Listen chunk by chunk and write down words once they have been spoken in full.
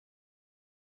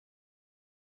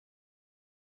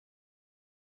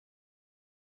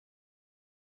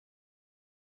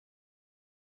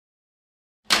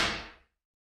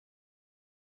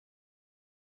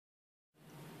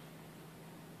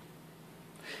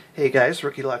Hey guys,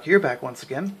 Rookie Luck here, back once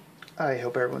again. I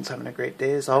hope everyone's having a great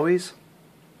day as always.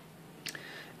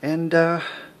 And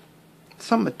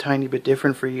something a tiny bit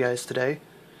different for you guys today.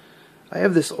 I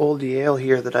have this old Yale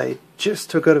here that I just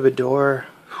took out of a door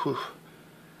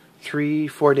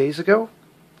 3-4 days ago.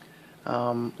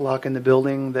 Lock in the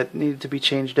building that needed to be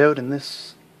changed out, and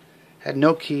this had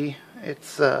no key.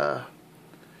 It's it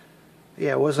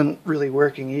wasn't really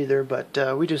working either,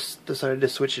 but we just decided to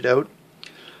switch it out.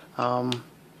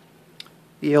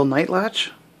 Yale night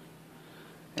latch,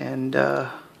 and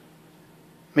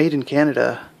made in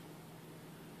Canada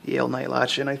Yale night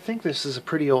latch, and I think this is a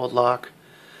pretty old lock.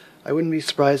 I wouldn't be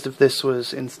surprised if this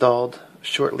was installed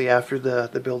shortly after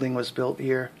the building was built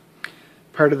here.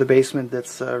 Part of the basement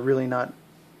that's really not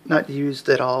used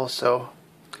at all, so,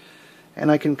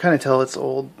 and I can kind of tell it's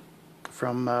old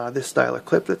from this style of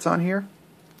clip that's on here,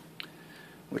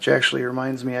 which actually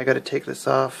reminds me I got to take this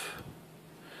off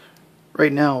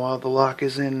right now while the lock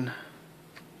is in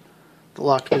the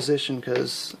locked position,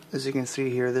 because as you can see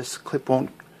here, this clip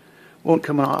won't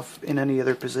come off in any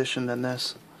other position than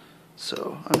this.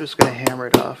 So I'm just going to hammer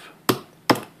it off.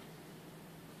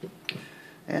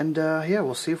 And yeah,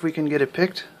 we'll see if we can get it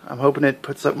picked. I'm hoping it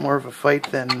puts up more of a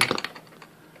fight than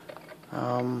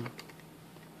the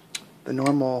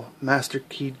normal master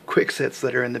keyed Kwiksets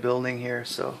that are in the building here.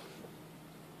 So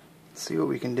let's see what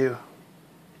we can do.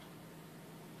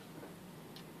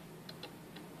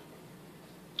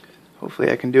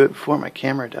 Hopefully I can do it before my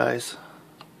camera dies.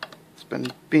 It's been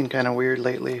being kind of weird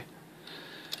lately.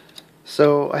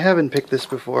 So I haven't picked this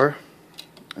before.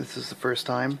 This is the first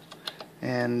time.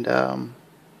 And I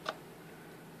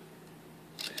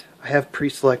have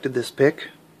pre-selected this pick.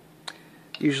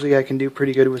 Usually I can do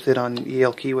pretty good with it on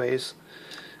Yale keyways.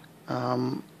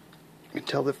 You can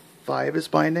tell the 5 is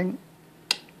binding.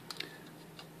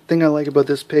 Thing I like about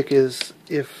this pick is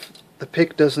if the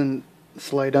pick doesn't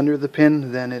slide under the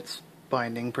pin, then it's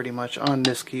binding pretty much on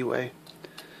this keyway.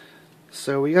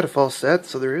 So we got a false set,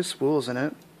 so there is spools in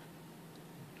it.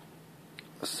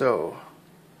 So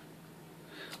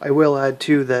I will add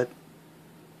too that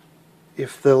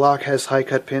if the lock has high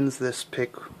cut pins, this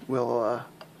pick will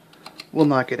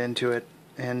not get into it.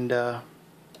 And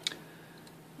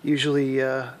usually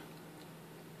if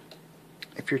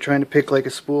you're trying to pick like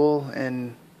a spool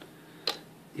and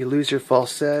you lose your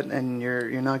false set and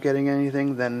you're not getting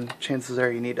anything, then chances are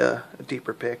you need a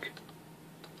deeper pick.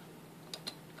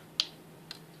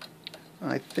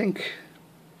 I think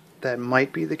that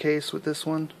might be the case with this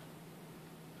one.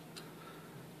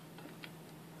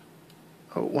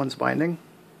 Oh, one's binding.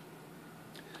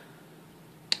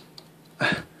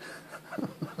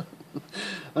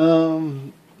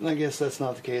 I guess that's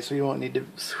not the case. We won't need to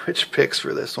switch picks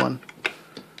for this one.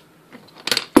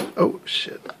 Oh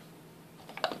shit.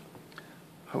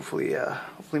 Hopefully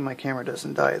my camera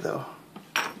doesn't die though.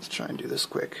 Let's try and do this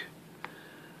quick.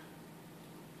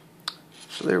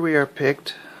 So there we are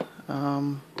picked.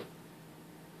 Let's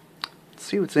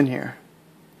see what's in here.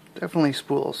 Definitely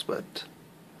spools, but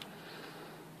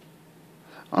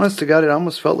honest to God, it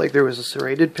almost felt like there was a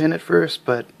serrated pin at first,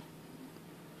 but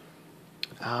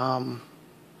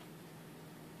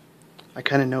I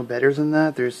kind of know better than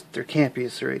that. There can't be a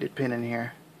serrated pin in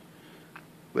here.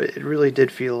 But it really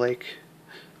did feel like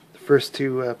the first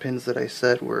two pins that I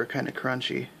set were kind of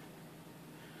crunchy.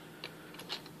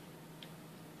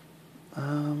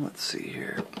 Let's see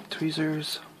here.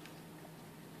 Tweezers.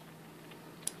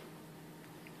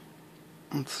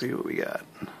 Let's see what we got.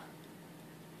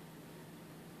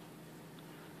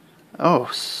 Oh,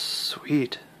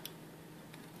 sweet.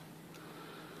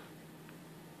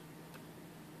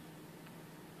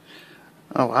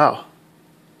 Oh, wow.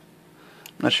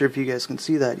 I'm not sure if you guys can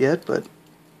see that yet, but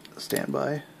stand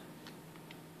by.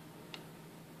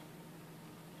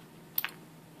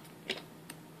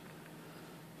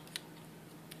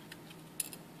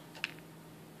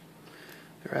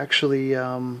 They're actually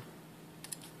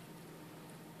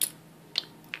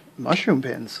mushroom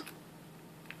pins.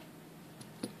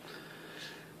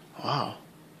 Wow.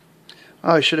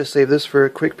 Oh, I should have saved this for a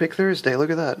quick pick Thursday. Look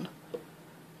at that.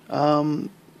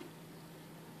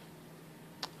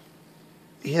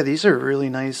 Yeah, these are really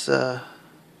nice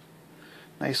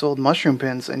nice old mushroom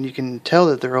pins, and you can tell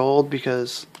that they're old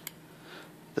because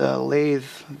the lathe,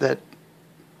 that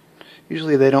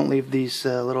usually they don't leave these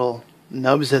little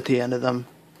nubs at the end of them.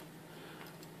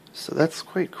 So that's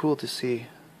quite cool to see.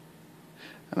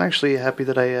 I'm actually happy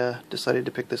that I decided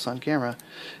to pick this on camera.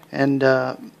 And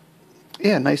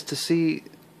yeah, nice to see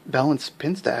balanced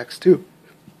pin stacks too.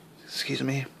 Excuse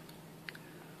me.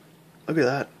 Look at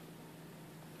that.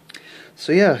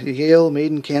 So yeah, Yale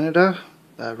made in Canada,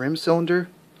 rim cylinder.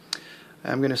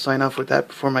 I'm going to sign off with that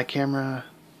before my camera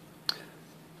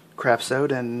craps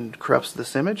out and corrupts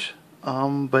this image.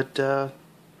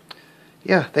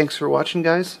 Yeah, thanks for watching,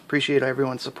 guys. Appreciate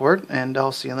everyone's support, and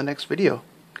I'll see you in the next video.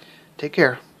 Take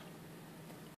care.